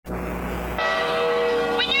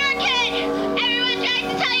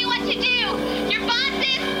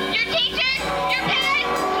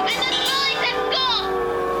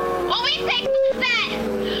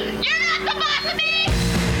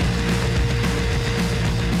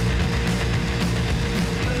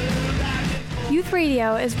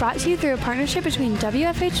Radio is brought to you through a partnership between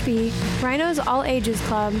WFHB, Rhino's All Ages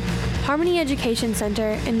Club, Harmony Education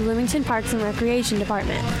Center, and Bloomington Parks and Recreation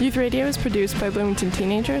Department. Youth Radio is produced by Bloomington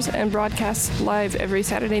teenagers and broadcasts live every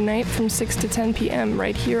Saturday night from 6 to 10 p.m.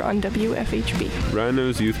 right here on WFHB.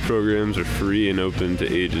 Rhino's youth programs are free and open to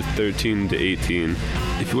ages 13 to 18.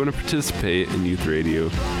 If you want to participate in Youth Radio,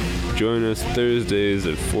 join us Thursdays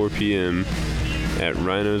at 4 p.m. at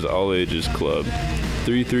Rhino's All Ages Club,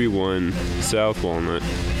 331 South Walnut.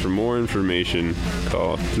 For more information,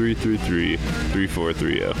 call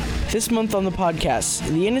 333-3430. This month on the podcast,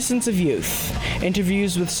 The Innocence of Youth.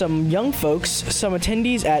 Interviews with some young folks, some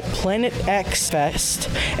attendees at Planet X Fest,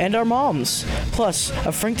 and our moms. Plus,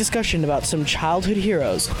 a frank discussion about some childhood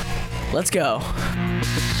heroes. Let's go.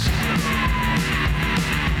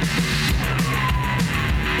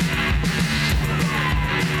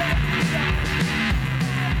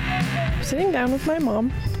 Sitting down with my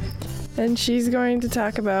mom, and she's going to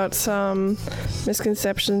talk about some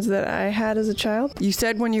misconceptions that I had as a child. You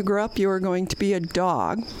said when you grew up you were going to be a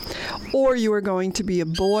dog, or you were going to be a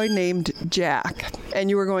boy named Jack, and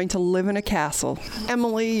you were going to live in a castle.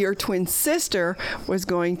 Emily, your twin sister, was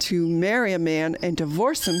going to marry a man and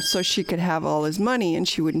divorce him so she could have all his money and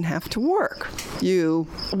she wouldn't have to work. You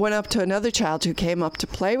went up to another child who came up to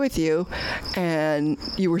play with you, and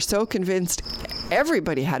you were so convinced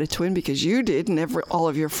everybody had a twin because you did and all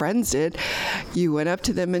of your friends did. You went up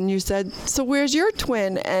to them and you said, "So where's your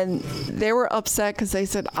twin?" And they were upset because they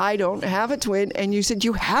said, "I don't have a twin." And you said,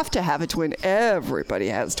 "You have to have a twin. Everybody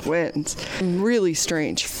has twins." Really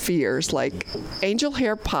strange fears like angel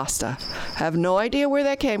hair pasta. Have no idea where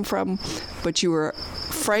that came from, but you were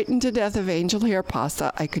frightened to death of angel hair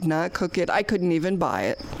pasta. I could not cook it. I couldn't even buy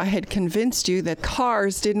it. I had convinced you that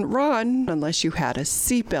cars didn't run unless you had a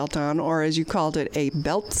seatbelt on, or as you called it, a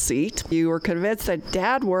belt seat. You were convinced that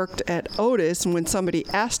Dad worked at Otis, and when somebody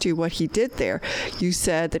asked you what he did there, you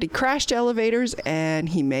said that he crashed elevators and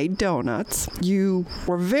he made donuts. You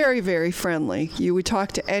were very, very friendly. You would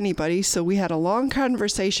talk to anybody, so we had a long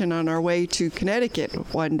conversation on our way to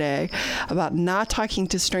Connecticut one day about not talking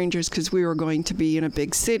to strangers because we were going to be in a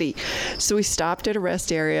big city. So we stopped at a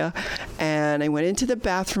rest area, and I went into the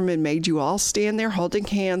bathroom and made you all stand there holding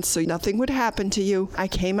hands so nothing would happen to you. I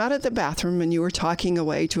came out of the bathroom and you were talking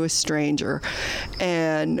away to a stranger.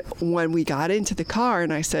 And when we got into the car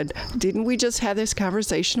and I said, "Didn't we just have this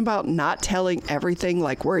conversation about not telling everything,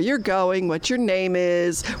 like where you're going, what your name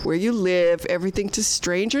is, where you live, everything to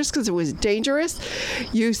strangers because it was dangerous?"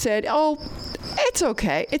 You said, "Oh, it's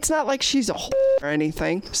okay. It's not like she's a whore or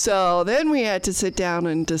anything." So then we had to sit down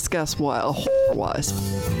and discuss what a whore was.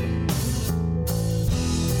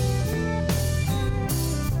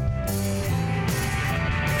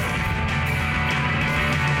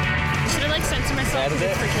 Should I censor myself?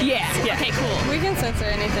 Yeah. Okay, cool. We can censor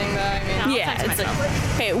anything, though. It's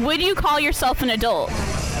Okay, would you call yourself an adult?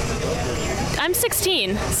 I'm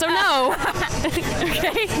 16, so no.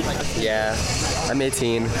 Okay. Yeah, I'm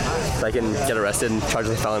 18. I can get arrested and charged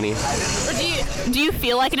with a felony. Or do you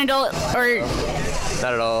feel like an adult, or?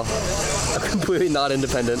 Not at all. I'm completely not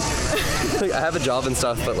independent. I have a job and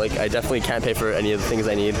stuff, but I definitely can't pay for any of the things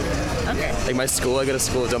I need. Okay. My school, I go to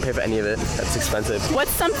school, don't pay for any of it. That's expensive.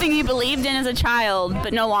 What's something you believed in as a child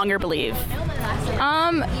but no longer believe?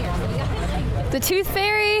 The Tooth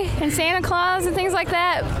Fairy and Santa Claus and things like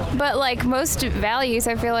that. But most values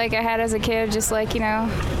I feel like I had as a kid, just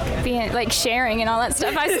being sharing and all that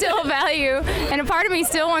stuff, I still value. And a part of me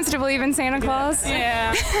still wants to believe in Santa Claus.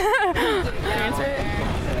 Yeah. Answer it?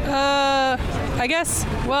 I guess,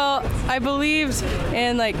 I believed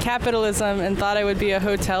in capitalism and thought I would be a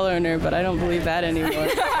hotel owner, but I don't believe that anymore.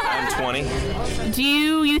 I'm 20. Do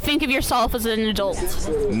you think of yourself as an adult?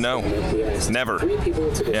 No, never.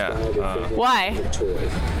 Yeah. Why?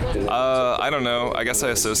 I don't know. I guess I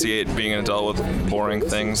associate being an adult with boring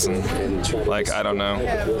things, and I don't know.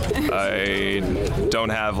 I don't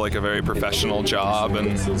have a very professional job,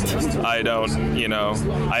 and I don't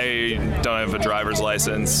have a driver's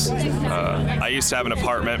license. I used to have an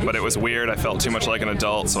apartment, but it was weird. I felt too much like an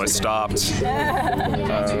adult, so I stopped.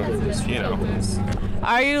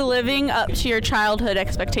 Are you living up to your childhood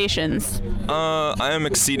expectations? I am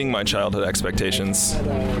exceeding my childhood expectations.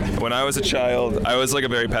 When I was a child, I was a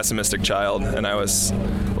very pessimistic child, and I was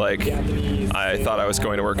I thought I was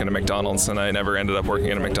going to work in a McDonald's, and I never ended up working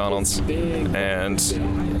in a McDonald's. And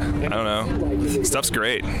I don't know. Stuff's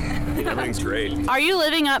great. Everything's great. Are you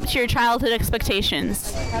living up to your childhood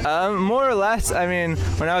expectations? More or less. I mean,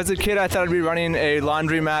 when I was a kid, I thought I'd be running a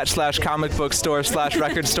laundromat / comic book store /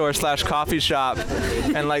 record store / coffee shop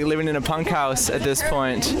and like living in a punk house at this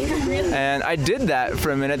point. And I did that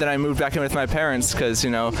for a minute, then I moved back in with my parents because,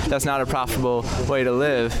 that's not a profitable way to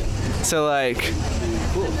live. So like,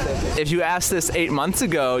 if you asked this 8 months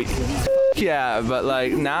ago, yeah, but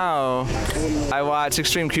like now I watch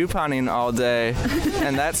Extreme Couponing all day,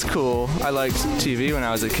 and that's cool. I liked TV when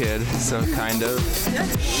I was a kid, so kind of.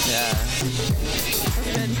 Yeah.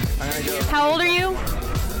 How old are you?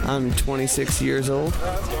 I'm 26 years old.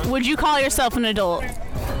 Would you call yourself an adult?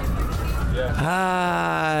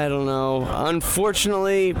 I don't know.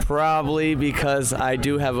 Unfortunately, probably, because I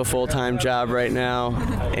do have a full-time job right now,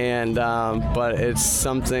 and but it's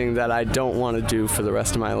something that I don't want to do for the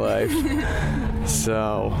rest of my life.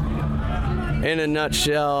 So, in a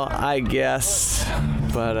nutshell, I guess.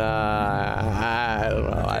 But I don't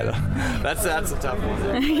know. That's a tough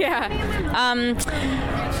one. Yeah.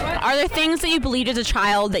 Are there things that you believed as a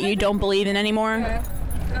child that you don't believe in anymore?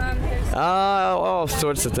 All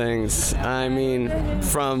sorts of things. I mean,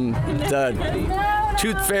 from the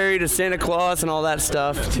Tooth Fairy to Santa Claus and all that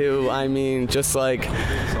stuff to, just like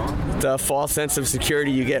the false sense of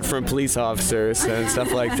security you get from police officers and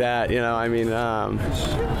stuff like that.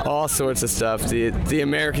 All sorts of stuff. The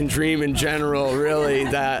American dream in general, really,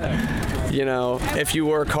 that, if you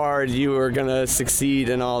work hard, you are going to succeed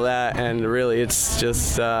and all that. And really, it's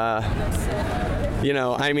just... now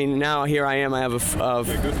here I am. I have a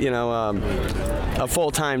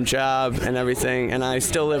full-time job and everything, and I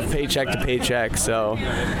still live paycheck to paycheck. So,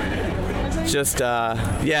 just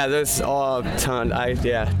there's all tons.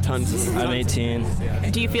 I'm 18.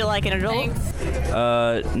 Do you feel like an adult?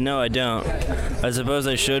 No, I don't. I suppose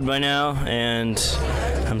I should by now, and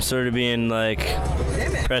I'm sort of being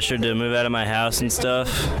pressured to move out of my house and stuff.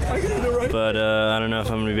 But I don't know if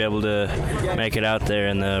I'm going to be able to make it out there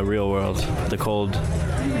in the real world, the cold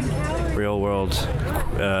real world,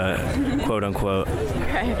 quote unquote.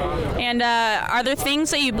 Okay. And are there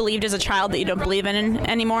things that you believed as a child that you don't believe in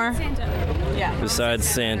anymore? Yeah. Besides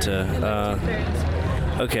Santa.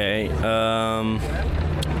 Okay.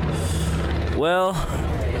 Well,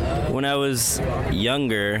 when I was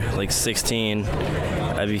younger, like 16,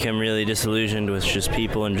 I became really disillusioned with just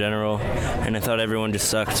people in general, and I thought everyone just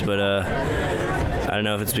sucked, but I don't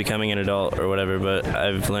know if it's becoming an adult or whatever, but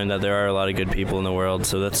I've learned that there are a lot of good people in the world,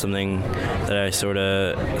 so that's something that I sort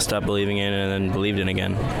of stopped believing in and then believed in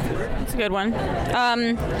again. That's a good one.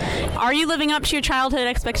 Are you living up to your childhood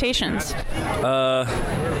expectations?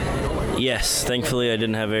 Yes, thankfully I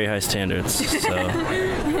didn't have very high standards, so...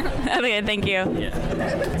 Okay, thank you. Yeah.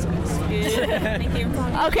 Thank you.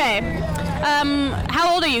 Okay.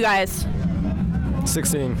 How old are you guys?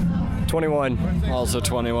 16. 21. Also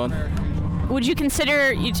 21. Would you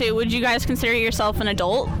guys consider yourself an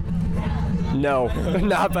adult? No,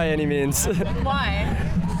 not by any means. Why?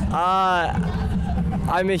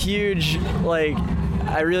 I'm a huge,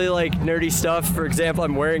 I really like nerdy stuff. For example,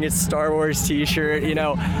 I'm wearing a Star Wars t-shirt,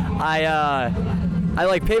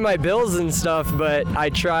 I pay my bills and stuff, but I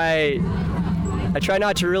try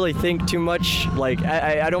not to really think too much.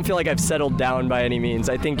 I don't feel like I've settled down by any means.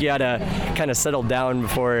 I think you gotta kind of settle down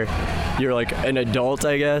before you're an adult,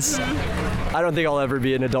 I guess. I don't think I'll ever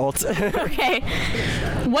be an adult. Okay.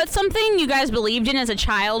 What's something you guys believed in as a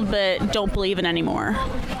child but don't believe in anymore?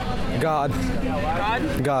 God.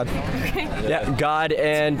 God? Okay. Yeah, God,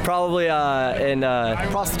 and probably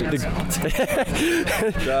prostitutes.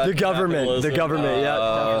 The government. The government.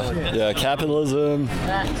 Yeah, capitalism.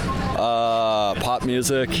 Pop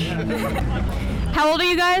music. How old are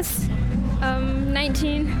you guys?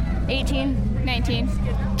 19, 18, 19.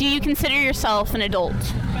 Do you consider yourself an adult?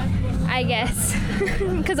 I guess,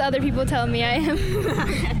 because other people tell me I am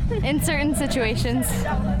in certain situations.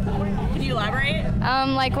 Can you elaborate?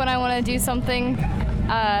 Like when I want to do something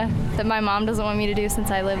that my mom doesn't want me to do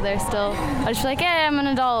since I live there still. I just be like, yeah, I'm an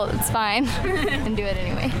adult, it's fine, and do it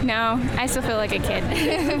anyway. No, I still feel like a kid.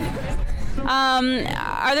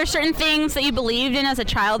 Are there certain things that you believed in as a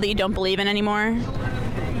child that you don't believe in anymore?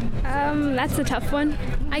 That's a tough one.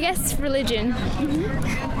 I guess religion.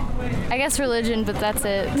 I guess religion, but that's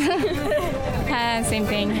it. Same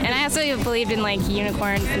thing. And I also believed in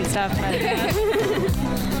unicorns and stuff. But,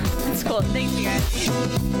 That's cool. Thanks, you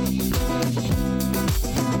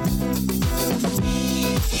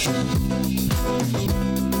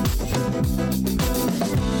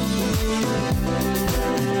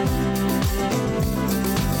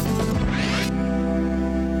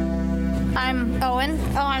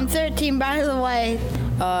I'm 13, by the way.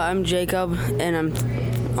 I'm Jacob, and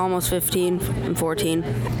I'm almost 15. I'm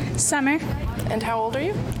 14. Summer. And how old are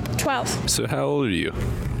you? 12. So how old are you?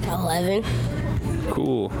 11.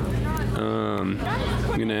 Cool. I'm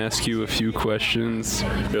going to ask you a few questions.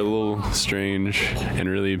 They're a little strange and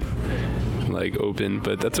really, open,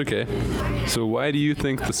 but that's okay. So why do you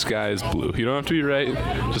think the sky is blue? You don't have to be right.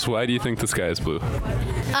 Just why do you think the sky is blue?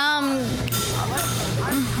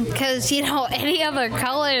 Because, any other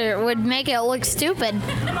color would make it look stupid.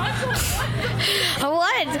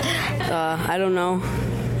 What? I don't know.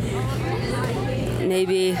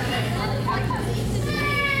 Maybe.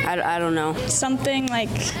 I don't know. Something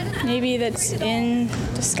maybe that's in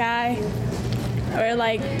the sky or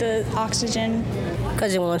the oxygen.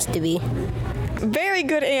 Because it wants to be. Very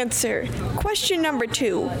good answer. Question number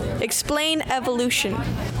 2. Explain evolution.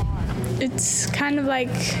 It's kind of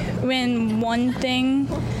like when one thing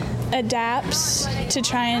adapts to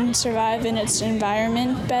try and survive in its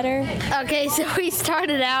environment better. Okay, so we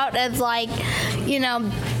started out as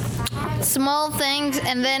small things,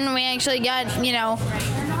 and then we actually got, enough,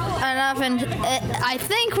 and I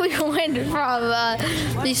think we went from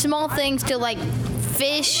these small things to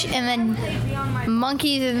fish, and then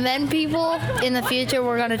monkeys, and then people. In the future,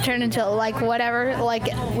 we're gonna turn into whatever,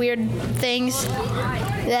 weird things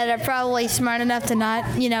that are probably smart enough to not,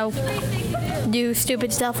 do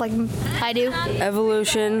stupid stuff like I do.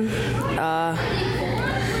 Evolution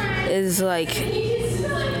is when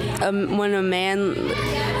a man,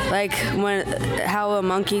 how a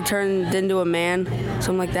monkey turned into a man,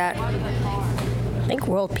 something like that. I think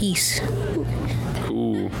world peace.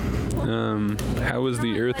 Cool. How was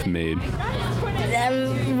the Earth made?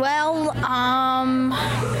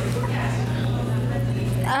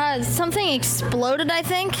 Something exploded, I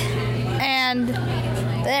think, and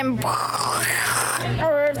then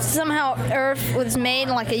somehow Earth was made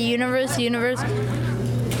like a universe.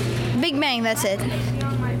 Big Bang, that's it.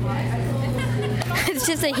 It's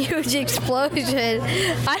just a huge explosion.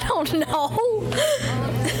 I don't know.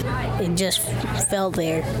 It just fell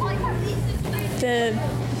there. The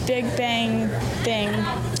Big Bang thing,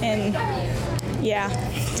 and yeah.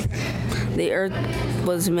 The Earth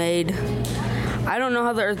was made. I don't know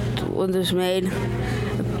how the Earth was made,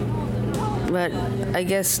 but I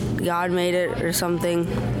guess God made it or something,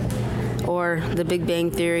 or the Big Bang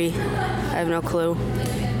Theory. I have no clue.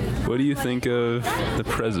 What do you think of the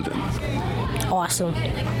president? Awesome.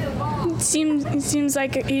 It seems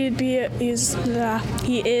like he is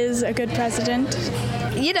a good president.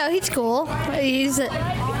 He's cool. He's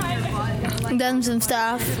done some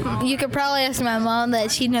stuff. You could probably ask my mom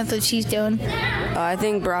that she knows what she's doing. I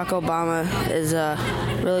think Barack Obama is a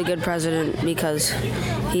really good president because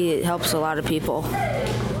he helps a lot of people.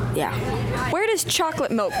 Yeah. Where does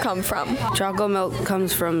chocolate milk come from? Chocolate milk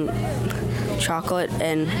comes from chocolate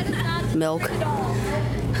and milk.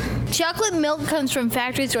 Chocolate milk comes from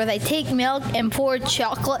factories where they take milk and pour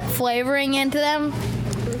chocolate flavoring into them.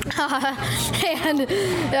 And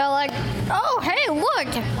they're like, oh, hey, look.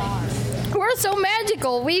 We're so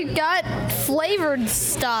magical. We've got flavored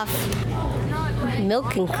stuff.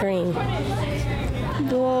 Milk and cream.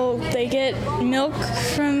 Well, they get milk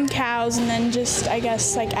from cows and then just, I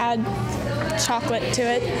guess, add chocolate to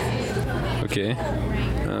it. Okay.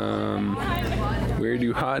 Where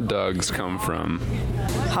do hot dogs come from?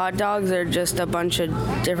 Hot dogs are just a bunch of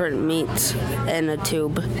different meats in a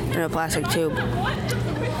plastic tube.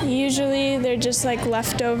 Usually they're just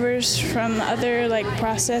leftovers from other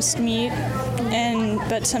processed meat,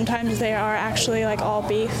 but sometimes they are actually all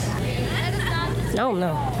beef. No.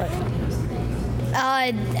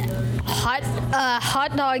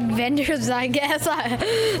 Hot dog vendors, I guess.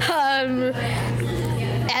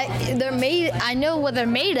 They're made. I know what they're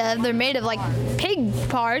made of. They're made of pig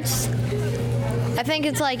parts. I think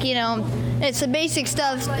it's it's the basic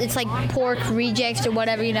stuff. It's pork rejects or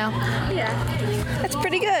whatever, Yeah, that's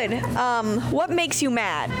pretty good. What makes you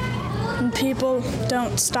mad? When people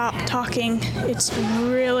don't stop talking. It's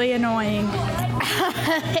really annoying.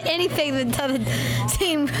 Anything that doesn't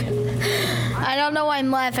seem. I don't know why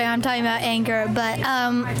I'm laughing. I'm talking about anger, but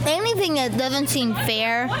anything that doesn't seem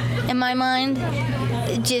fair in my mind,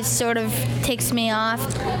 it just sort of ticks me off.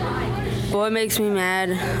 What makes me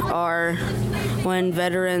mad are when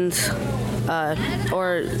veterans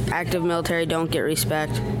or active military don't get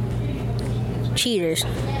respect. Cheaters.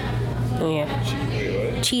 Yeah.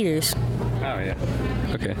 Cheaters. Oh, yeah.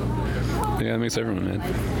 Okay. Yeah, that makes everyone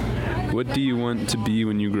mad. What do you want to be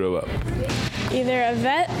when you grow up? Either a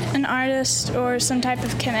vet, an artist, or some type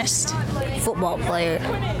of chemist. Football player.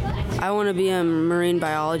 I want to be a marine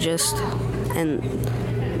biologist and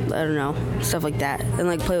I don't know, stuff like that, and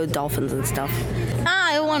like play with dolphins and stuff.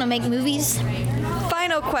 I want to make movies.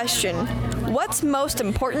 Final question. What's most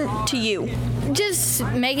important to you? Just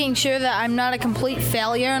making sure that I'm not a complete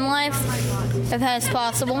failure in life, if that's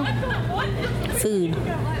possible. Food.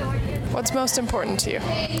 What's most important to you?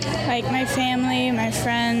 Like my family, my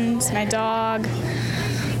friends, my dog.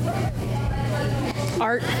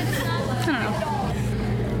 Art. I don't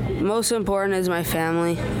know. Most important is my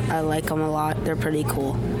family. I like them a lot. They're pretty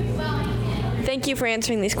cool. Thank you for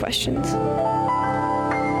answering these questions.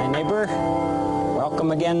 Hi, neighbor.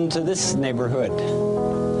 Welcome again to this neighborhood.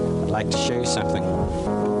 I'd like to show you something. You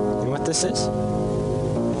know what this is?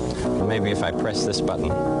 Or maybe if I press this button.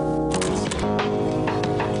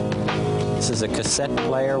 This is a cassette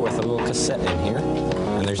player with a little cassette in here,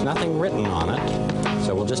 and there's nothing written on it,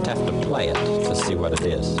 so we'll just have to play it to see what it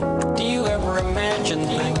is. Do you ever imagine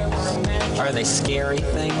things? Are they scary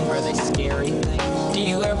things? Are they scary things? Do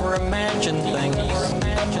you ever imagine things?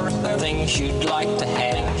 Things you'd like to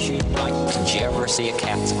have? Did you ever see a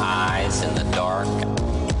cat's eyes in the dark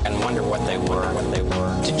and wonder what they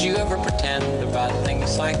were? Did you ever pretend about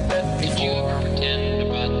things like that? Did you ever pretend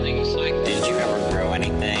about things like that? Did you ever grow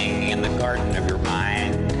anything in the garden of your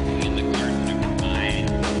mind? In the garden of your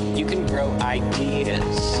mind. You can grow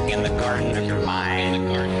ideas in the garden of your mind. In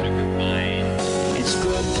the garden of your mind. It's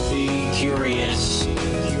good to be curious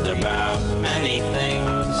about many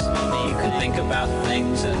things. You can think about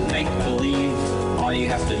things and make believe. All you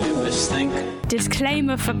have to do is think.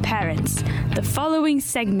 Disclaimer for parents. The following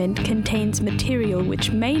segment contains material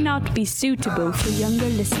which may not be suitable for younger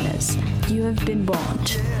listeners. You have been warned.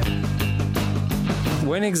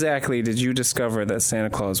 When exactly did you discover that Santa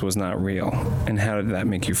Claus was not real, and how did that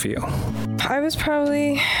make you feel? I was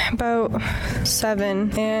probably about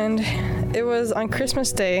 7, and it was on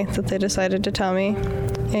Christmas Day that they decided to tell me.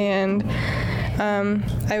 And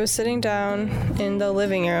I was sitting down in the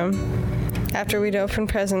living room after we'd opened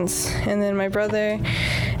presents, and then my brother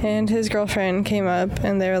and his girlfriend came up,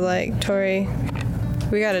 and they were like, Tori,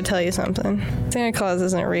 we gotta tell you something. Santa Claus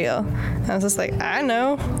isn't real. And I was just like, I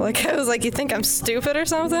know. Like, I was like, you think I'm stupid or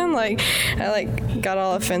something? Like, I got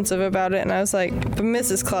all offensive about it, and I was like, but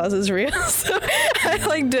Mrs. Claus is real. So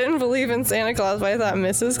I didn't believe in Santa Claus, but I thought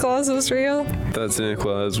Mrs. Claus was real. I thought Santa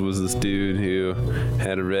Claus was this dude who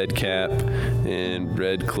had a red cap and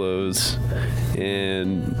red clothes,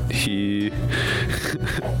 and he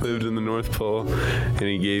lived in the North Pole, and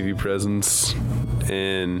he gave you presents,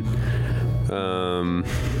 and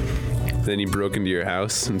then he broke into your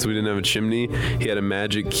house. Since we didn't have a chimney, he had a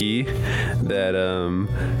magic key that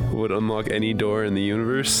would unlock any door in the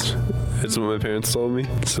universe. That's what my parents told me.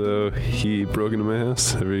 So he broke into my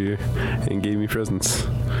house every year and gave me presents.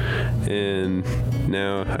 And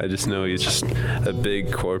now I just know he's just a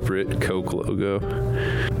big corporate Coke logo.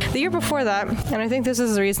 The year before that, and I think this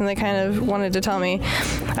is the reason they kind of wanted to tell me,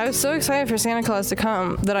 I was so excited for Santa Claus to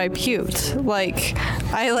come that I puked.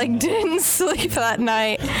 I didn't sleep that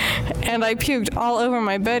night, and I puked all over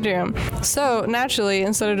my bedroom. So naturally,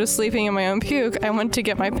 instead of just sleeping in my own puke, I went to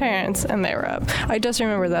get my parents, and they were up. I just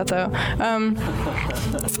remember that though.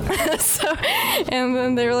 And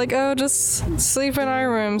then they were like, oh, just sleep in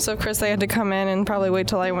our room. So of course they had to come in and probably wait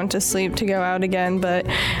till I went to sleep to go out again. But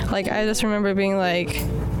I just remember being like,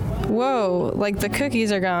 whoa, the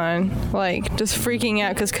cookies are gone, just freaking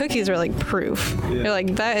out, because cookies are proof. Yeah. You're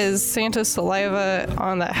like, that is Santa's saliva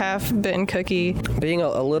on that half-bitten cookie. Being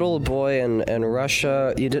a little boy in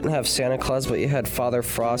Russia, you didn't have Santa Claus, but you had Father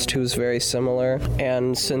Frost, who's very similar.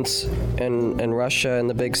 And since in Russia, in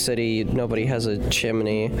the big city, nobody has a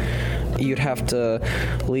chimney, you'd have to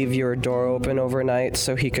leave your door open overnight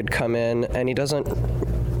so he could come in. And he doesn't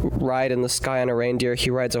ride in the sky on a reindeer, he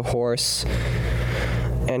rides a horse.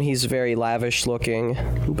 And he's very lavish looking,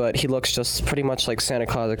 but he looks just pretty much like Santa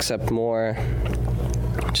Claus, except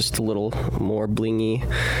just a little more blingy.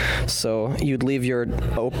 So you'd leave your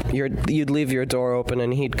door open,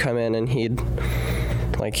 and he'd come in, and he'd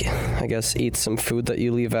I guess eat some food that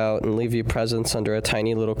you leave out, and leave you presents under a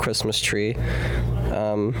tiny little Christmas tree.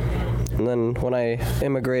 And then when I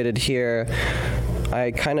immigrated here,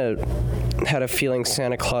 I kind of had a feeling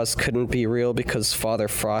Santa Claus couldn't be real because Father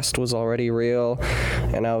Frost was already real,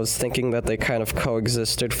 and I was thinking that they kind of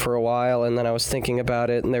coexisted for a while, and then I was thinking about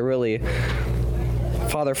it, and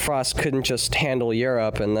Father Frost couldn't just handle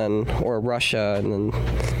Europe or Russia, and then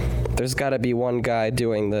there's got to be one guy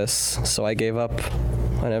doing this, so I gave up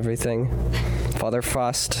on everything. Father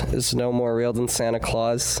Frost is no more real than Santa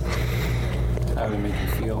Claus. How did it make you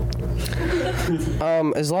feel?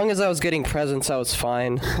 As long as I was getting presents, I was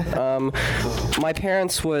fine. My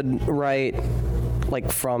parents would write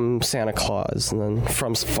like from Santa Claus, and then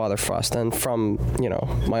from Father Frost, and from, you know,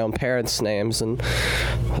 my own parents' names. And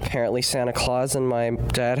apparently Santa Claus and my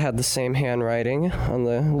dad had the same handwriting on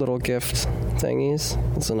the little gift thingies.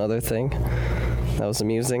 That's another thing that was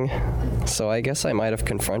amusing. So I guess I might have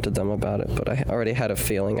confronted them about it, but I already had a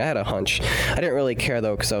feeling. I had a hunch. I didn't really care,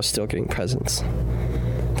 though, because I was still getting presents.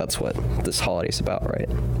 That's what this holiday's about, right?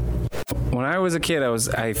 When I was a kid,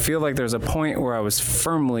 I feel like there was a point where I was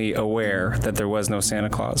firmly aware that there was no Santa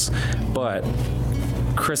Claus. But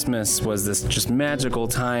Christmas was this just magical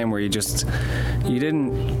time where you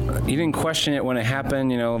didn't question it when it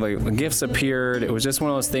happened. You know, the gifts appeared. It was just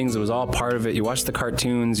one of those things. It was all part of it. You watched the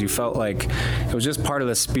cartoons. You felt like it was just part of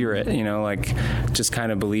the spirit. You know, like just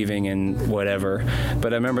kind of believing in whatever.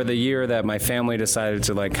 But I remember the year that my family decided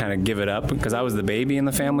to like kind of give it up, because I was the baby in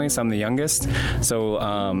the family, so I'm the youngest. So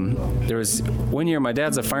there was one year, my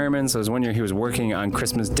dad's a fireman, so it was one year he was working on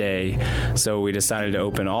Christmas Day. So we decided to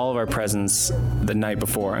open all of our presents the night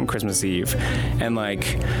before on Christmas Eve. And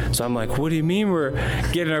so I'm like, what do you mean we're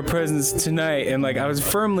getting our presents tonight? And like I was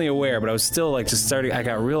firmly aware, but I was still like just starting. I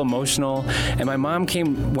got real emotional. And my mom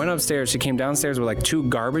went upstairs. She came downstairs with like 2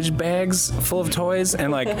 garbage bags full of toys,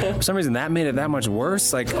 and like for some reason that made it that much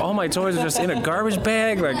worse. Like all my toys are just in a garbage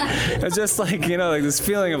bag. Like it's just like, you know, like this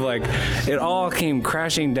feeling of like it all came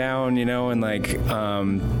crashing down, you know, and like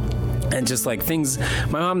and just like things,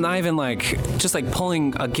 my mom not even like just like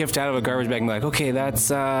pulling a gift out of a garbage bag and like, okay,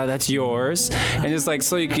 that's yours, and just like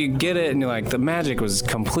so you could get it, and you're like the magic was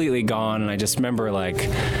completely gone. And I just remember like,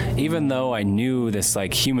 even though I knew this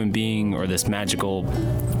like human being or this magical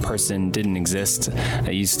person didn't exist,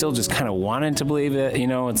 you still just kind of wanted to believe it. You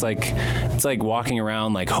know, it's like walking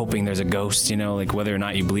around like hoping there's a ghost. You know, like whether or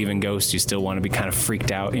not you believe in ghosts, you still want to be kind of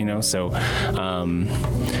freaked out. You know, so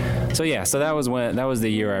yeah, so that was the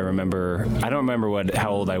year I remember. I don't remember how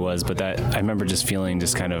old I was, but I remember just feeling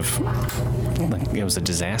just kind of like it was a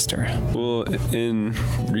disaster. Well, in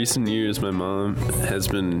recent years, my mom has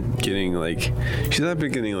been getting like, she's not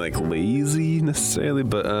been getting like lazy necessarily,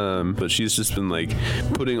 but she's just been like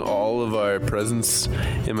putting all of our presents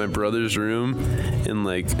in my brother's room in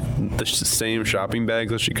like the same shopping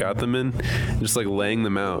bags that she got them in, just like laying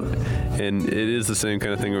them out. And it is the same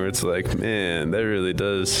kind of thing where it's like, man, that really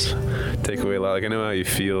does take away a lot. Like I know how you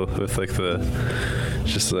feel with like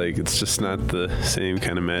it's just not the same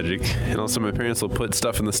kind of magic. And also my parents will put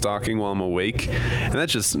stuff in the stocking while I'm awake, and that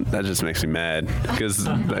just makes me mad, because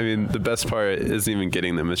I mean the best part isn't even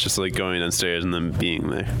getting them, it's just like going downstairs and them being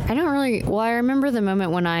there. I remember the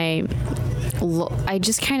moment when I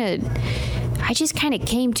just kind of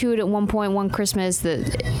came to it at one point one Christmas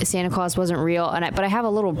that Santa Claus wasn't real, but I have a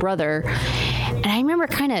little brother, and I remember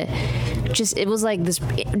kind of just, it was like this,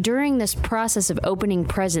 during this process of opening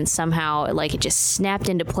presents, somehow like it just snapped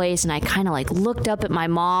into place, and I kind of like looked up at my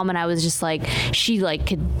mom, and I was just like,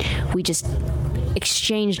 we just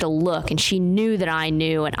exchanged a look, and she knew that I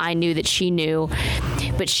knew, and I knew that she knew,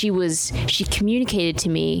 but she communicated to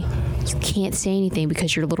me, you can't say anything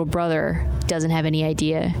because your little brother doesn't have any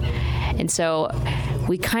idea. And so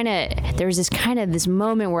there was this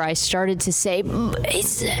moment where I started to say, but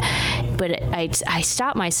I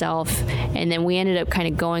stopped myself, and then we ended up kind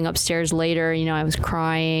of going upstairs later. You know, I was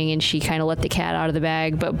crying, and she kind of let the cat out of the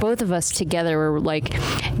bag, but both of us together were like,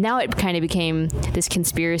 now it kind of became this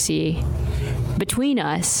conspiracy between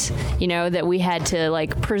us, you know, that we had to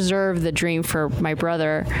like preserve the dream for my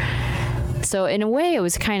brother. So in a way, it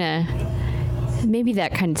was kind of, maybe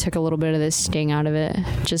that kind of took a little bit of the sting out of it,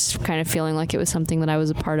 just kind of feeling like it was something that I was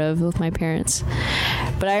a part of with my parents.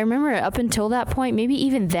 But I remember up until that point, maybe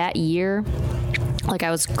even that year, like I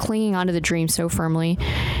was clinging onto the dream so firmly.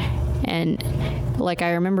 And like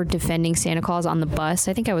I remember defending Santa Claus on the bus.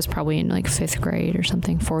 I think I was probably in like 5th grade or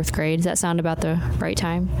something, 4th grade. Does that sound about the right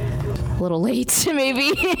time? A little late,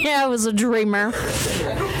 maybe. Yeah, I was a dreamer.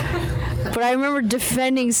 But I remember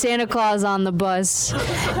defending Santa Claus on the bus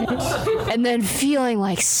and then feeling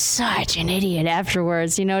like such an idiot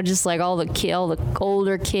afterwards, you know, just like all the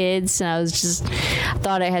older kids. And I was just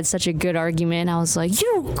thought I had such a good argument. I was like,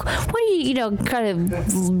 what are you know, kind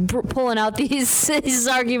of pulling out these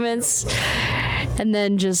arguments, and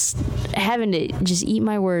then just having to just eat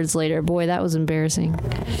my words later. Boy, that was embarrassing.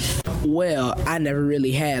 Well, I never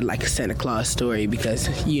really had like a Santa Claus story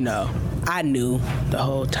because, you know, I knew the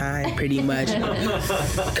whole time pretty much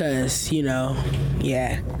because, you know,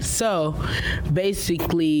 yeah. So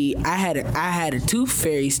basically I had a tooth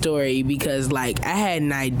fairy story because like I had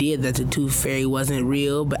an idea that the tooth fairy wasn't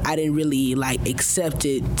real, but I didn't really like accept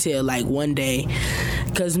it till like one day,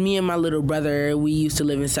 because me and my little brother, we used to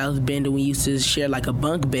live in South Bend, and we used to share like a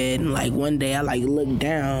bunk bed, and like one day I like looked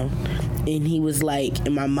down and he was like,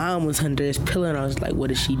 and my mom was under his pillow, and I was like,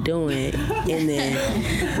 what is she doing? And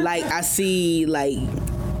then, like, I see, like,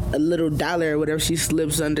 a little dollar or whatever she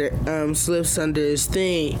slips under his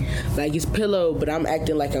thing, like his pillow, but I'm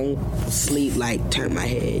acting like I'm asleep, like turn my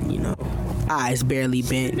head, you know, eyes barely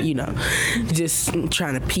bent, you know, just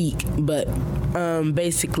trying to peek. But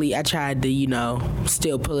basically I tried to, you know,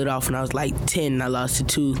 still pull it off when I was like 10 and I lost a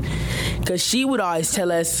tooth. Cause she would always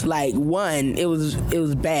tell us, like, one, it was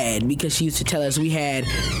bad because she used to tell us we had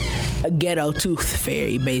a ghetto tooth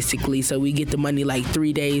fairy, basically, so we get the money like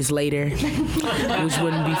 3 days later, which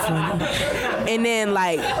wouldn't be funny. And then,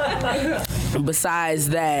 like, besides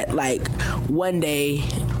that, like, one day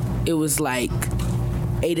it was like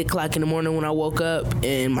 8 o'clock in the morning when I woke up,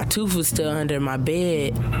 and my tooth was still under my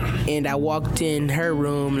bed, and I walked in her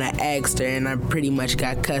room and I asked her, and I pretty much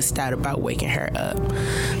got cussed out about waking her up.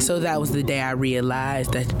 So that was the day I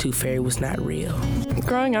realized that the tooth fairy was not real.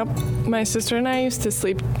 Growing up, my sister and I used to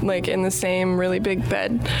sleep like in the same really big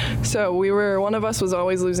bed. So one of us was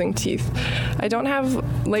always losing teeth. I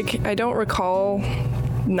don't recall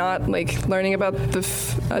not like learning about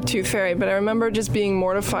the tooth fairy, but I remember just being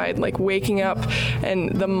mortified, like waking up and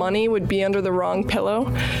the money would be under the wrong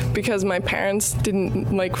pillow because my parents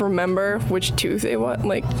didn't like remember which tooth it was,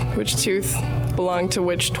 like which tooth belonged to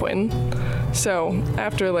which twin. So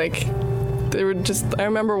after like I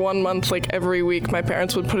remember 1 month, like every week, my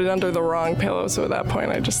parents would put it under the wrong pillow. So at that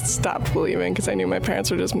point, I just stopped believing because I knew my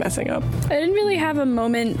parents were just messing up. I didn't really have a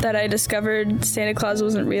moment that I discovered Santa Claus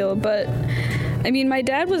wasn't real, but I mean, my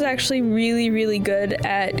dad was actually really, really good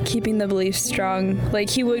at keeping the belief strong. Like,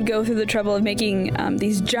 he would go through the trouble of making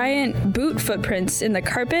these giant boot footprints in the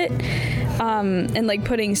carpet and, like,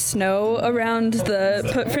 putting snow around the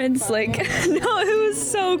footprints. Like, no, it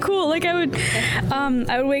was so cool. Like, I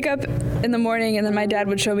would wake up in the morning, and then my dad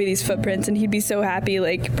would show me these footprints, and he'd be so happy,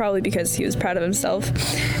 like, probably because he was proud of himself.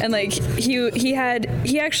 And, like, he made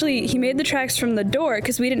the tracks from the door,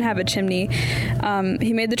 because we didn't have a chimney.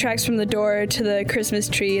 He made the tracks from the door to the Christmas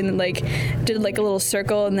tree, and then, like, did like a little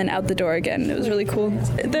circle and then out the door again. It was really cool.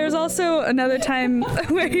 There's also another time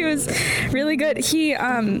where he was really good. He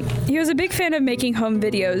was a big fan of making home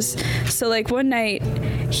videos. So, like, one night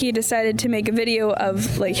he decided to make a video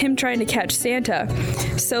of, like, him trying to catch Santa.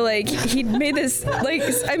 So, like, he made this, like,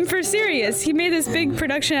 I'm for serious, he made this big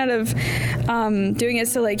production out of doing it.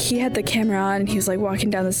 So, like, he had the camera on and he was, like, walking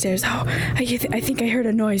down the stairs. Oh, I think I heard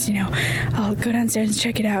a noise, you know, I'll go downstairs and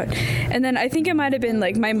check it out. And then I think it might have been,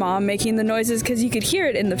 like, my mom making the noises because you could hear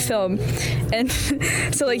it in the film. And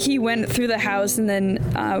so, like, he went through the house and then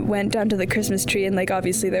went down to the Christmas tree, and, like,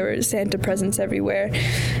 obviously there were Santa presents everywhere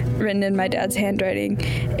written in my dad's handwriting.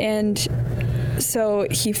 And so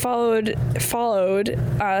he followed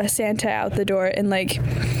Santa out the door, and, like,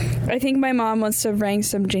 I think my mom must have rang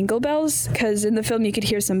some jingle bells, because in the film you could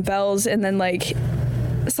hear some bells and then, like,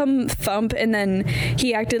 some thump, and then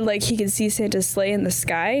he acted like he could see Santa's sleigh in the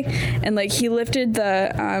sky, and, like, he lifted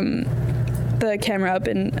the camera up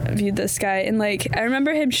and viewed the sky, and, like, I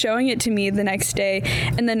remember him showing it to me the next day.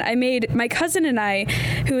 And then my cousin and I,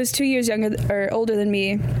 who was 2 years older than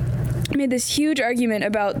me, made this huge argument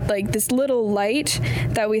about, like, this little light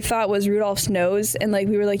that we thought was Rudolph's nose, and, like,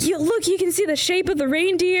 we were like, look, you can see the shape of the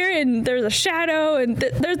reindeer, and there's a shadow, and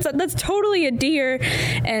that's totally a deer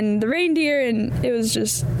and the reindeer, and it was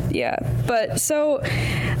just, yeah. But so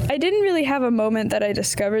I didn't really have a moment that I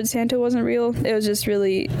discovered Santa wasn't real. It was just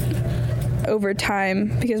really over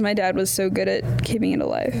time because my dad was so good at keeping it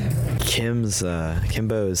alive. Kimbo's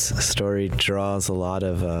story draws a lot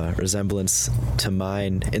of resemblance to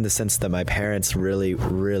mine in the sense that my parents really,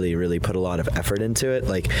 really, really put a lot of effort into it.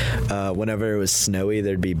 Like, whenever it was snowy,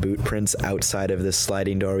 there'd be boot prints outside of this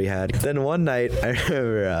sliding door we had. Then one night, I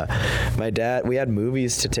remember my dad, we had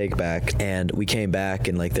movies to take back, and we came back,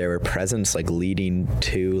 and, like, there were presents, like, leading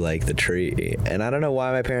to, like, the tree. And I don't know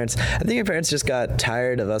why I think my parents just got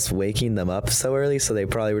tired of us waking them up so early, so they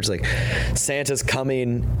probably were just like, Santa's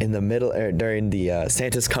coming in the middle, or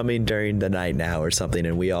Santa's coming during the night now or something,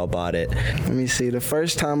 and we all bought it. Let me see. The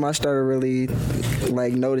first time I started really,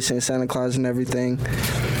 like, noticing Santa Claus and everything,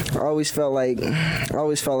 I always felt like I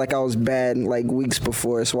was bad, like, weeks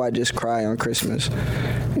before, so I just cry on Christmas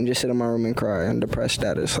and just sit in my room and cry on depressed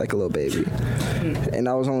status like a little baby. And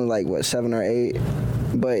I was only, like, 7 or 8.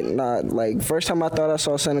 But not, like, first time I thought I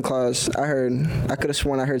saw Santa Claus, I could have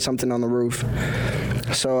sworn I heard something on the roof.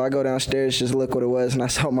 So I go downstairs, just look what it was, and I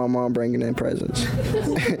saw my mom bringing in presents.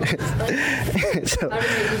 So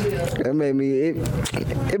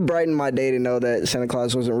it brightened my day to know that Santa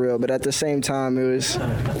Claus wasn't real. But at the same time,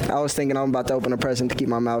 I was thinking I'm about to open a present to keep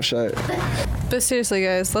my mouth shut. But seriously,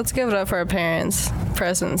 guys, let's give it up for our parents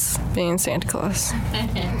presents being Santa Claus.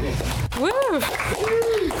 Woo!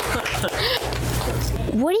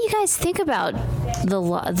 What do you guys think about the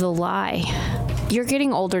lie? You're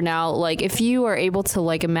getting older now. Like, if you are able to,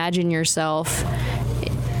 like, imagine yourself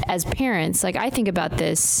as parents, like, I think about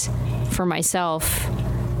this for myself.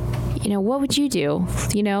 You know, what would you do?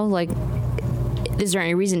 You know, like, is there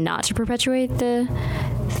any reason not to perpetuate the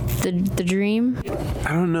dream?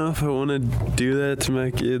 I don't know if I want to do that to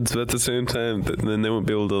my kids, but at the same time, then they won't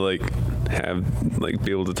be able to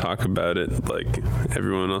be able to talk about it like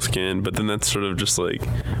everyone else can. But then that's sort of just like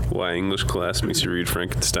why English class makes you read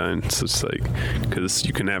Frankenstein. So it's like, because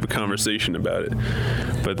you can have a conversation about it,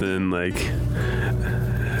 but then like,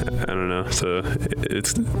 I don't know. So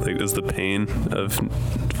it's like, is the pain of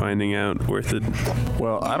finding out worth it?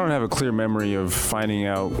 Well, I don't have a clear memory of finding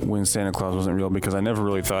out when Santa Claus wasn't real, because I never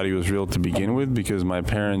really thought he was real to begin with, because my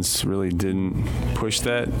parents really didn't push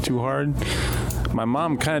that too hard. My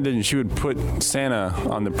mom kind of didn't. She would put Santa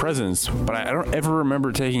on the presents, but I don't ever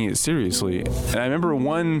remember taking it seriously. And I remember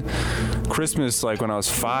one Christmas, like when I was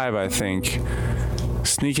 5, I think,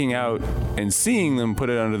 sneaking out and seeing them put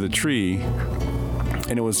it under the tree.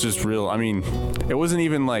 And it was just real. I mean, it wasn't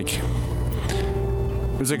even like,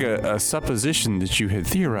 it was like a supposition that you had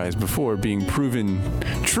theorized before being proven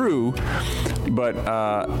true, but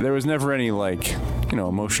there was never any like, you know,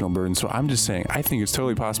 emotional burden. So I'm just saying, I think it's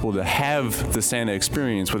totally possible to have the Santa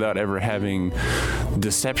experience without ever having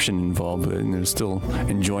deception involved with it, and there's still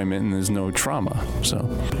enjoyment and there's no trauma. So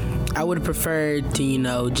I would have preferred to, you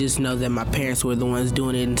know, just know that my parents were the ones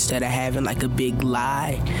doing it instead of having like a big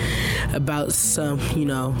lie about some, you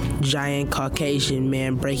know, giant Caucasian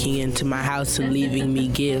man breaking into my house and leaving me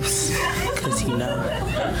gifts. Because, you know,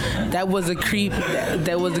 that was a creepy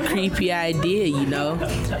idea, you know,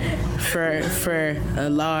 for a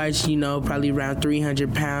large, you know, probably around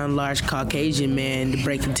 300-pound large Caucasian man to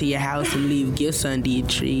break into your house and leave gifts under your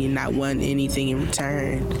tree and not want anything in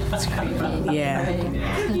return. That's creepy. Yeah.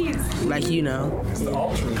 Like, you know.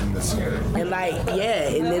 And like, yeah,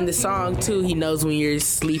 and then the song too, he knows when you're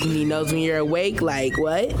sleeping, he knows when you're awake. Like,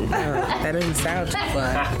 what? That doesn't sound too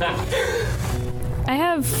fun. I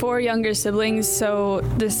have 4 younger siblings, so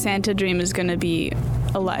the Santa dream is going to be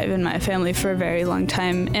alive in my family for a very long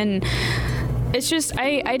time. And it's just,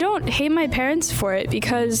 I don't hate my parents for it,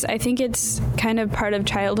 because I think it's kind of part of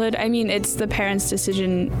childhood. I mean, it's the parents'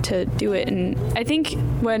 decision to do it. And I think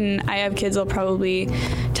when I have kids, I'll probably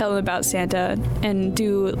tell them about Santa and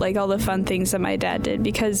do like all the fun things that my dad did,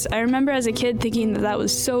 because I remember as a kid thinking that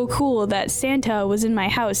was so cool that Santa was in my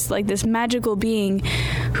house, like this magical being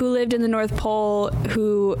who lived in the North Pole,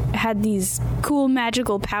 who had these cool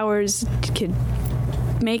magical powers, could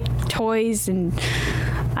make toys, and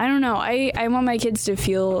I don't know. I want my kids to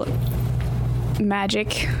feel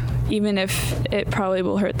magic, even if it probably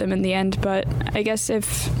will hurt them in the end. But I guess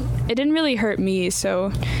if it didn't really hurt me,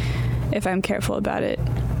 so if I'm careful about it,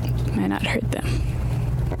 it might not hurt them.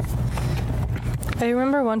 I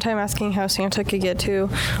remember one time asking how Santa could get to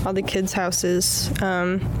all the kids' houses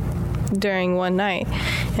during one night.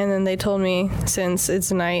 And then they told me, since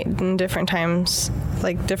it's night and different times,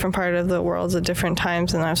 like different part of the world's at different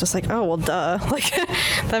times, and I was just like, oh, well, duh. Like,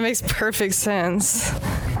 that makes perfect sense.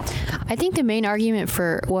 I think the main argument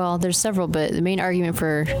for, well, there's several, but the main argument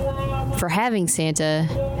for having Santa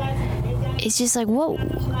is just like, what,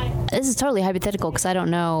 this is totally hypothetical because I don't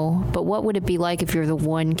know, but what would it be like if you're the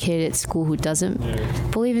one kid at school who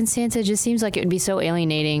doesn't believe in Santa? It just seems like it would be so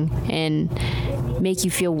alienating and make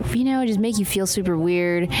you feel, you know, just make you feel super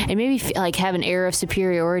weird, and maybe like have an air of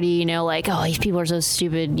superiority, you know, like, oh, these people are so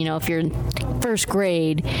stupid, you know, if you're in first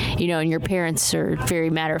grade, you know, and your parents are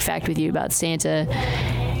very matter of fact with you about Santa.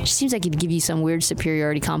 It just seems like it'd give you some weird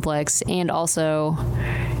superiority complex, and also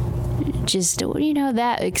just, you know,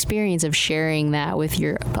 that experience of sharing that with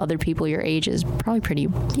your other people your age is probably pretty,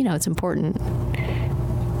 you know, it's important.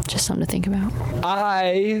 Just something to think about.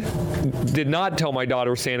 I did not tell my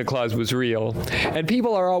daughter Santa Claus was real. And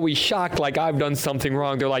people are always shocked like I've done something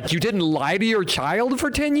wrong. They're like, you didn't lie to your child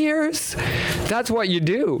for 10 years? That's what you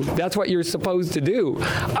do. That's what you're supposed to do.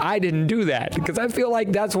 I didn't do that because I feel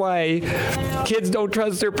like that's why kids don't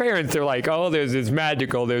trust their parents. They're like, oh, there's this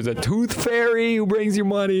magical, there's a tooth fairy who brings you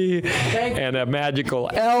money, and a magical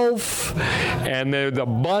elf, and there's a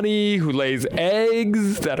bunny who lays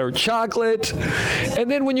eggs that are chocolate.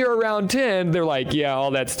 And then when you're around 10, they're like, yeah,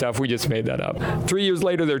 all that stuff, we just made that up. 3 years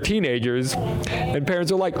later, they're teenagers, and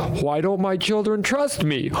parents are like, why don't my children trust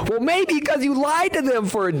me? Well, maybe because you lied to them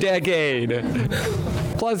for a decade.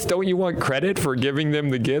 Plus, don't you want credit for giving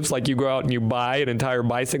them the gifts? Like you go out and you buy an entire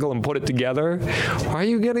bicycle and put it together. Why are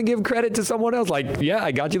you going to give credit to someone else? Like, yeah,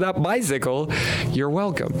 I got you that bicycle. You're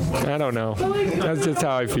welcome. I don't know. That's just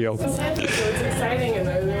how I feel. It's exciting, and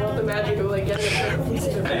they want the magic of like getting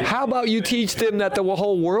it. How about you teach them that the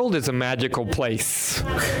whole world is a magical place?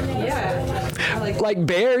 Yeah. Like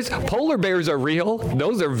bears, polar bears are real.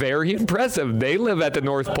 Those are very impressive. They live at the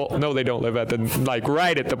North Pole. No, they don't live at the, like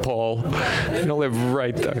right at the pole. They don't live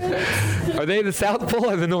right there. Are they the South Pole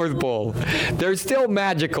or the North Pole? They're still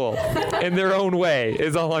magical in their own way,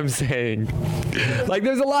 is all I'm saying. Like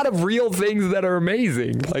there's a lot of real things that are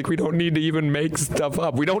amazing. Like we don't need to even make stuff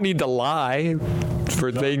up. We don't need to lie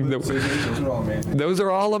for things that, those are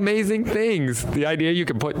all amazing things. The idea you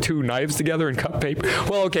can put two knives together and cut paper.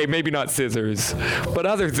 Well, okay, maybe not scissors, but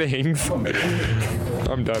other things.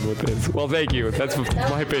 I'm done with this. Well, thank you. That's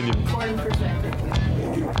my opinion.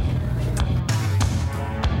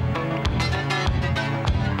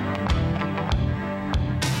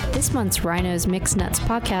 This month's Rhinos Mixed Nuts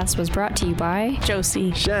podcast was brought to you by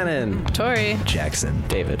Josie, Shannon, Tori, Jackson,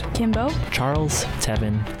 David, Kimbo, Charles,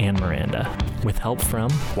 Tevin, and Miranda. With help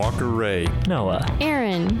from Walker Ray, Noah,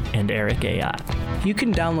 Aaron, and Eric Ayat. You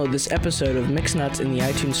can download this episode of Mixed Nuts in the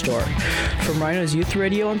iTunes Store, from Rhinos Youth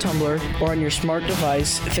Radio on Tumblr, or on your smart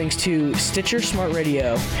device thanks to Stitcher Smart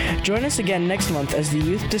Radio. Join us again next month as the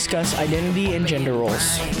youth discuss identity and gender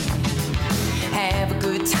roles. Have a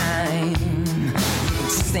good time,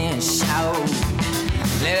 and shout,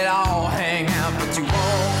 let it all hang out, but you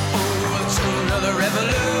won't to another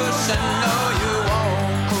revolution.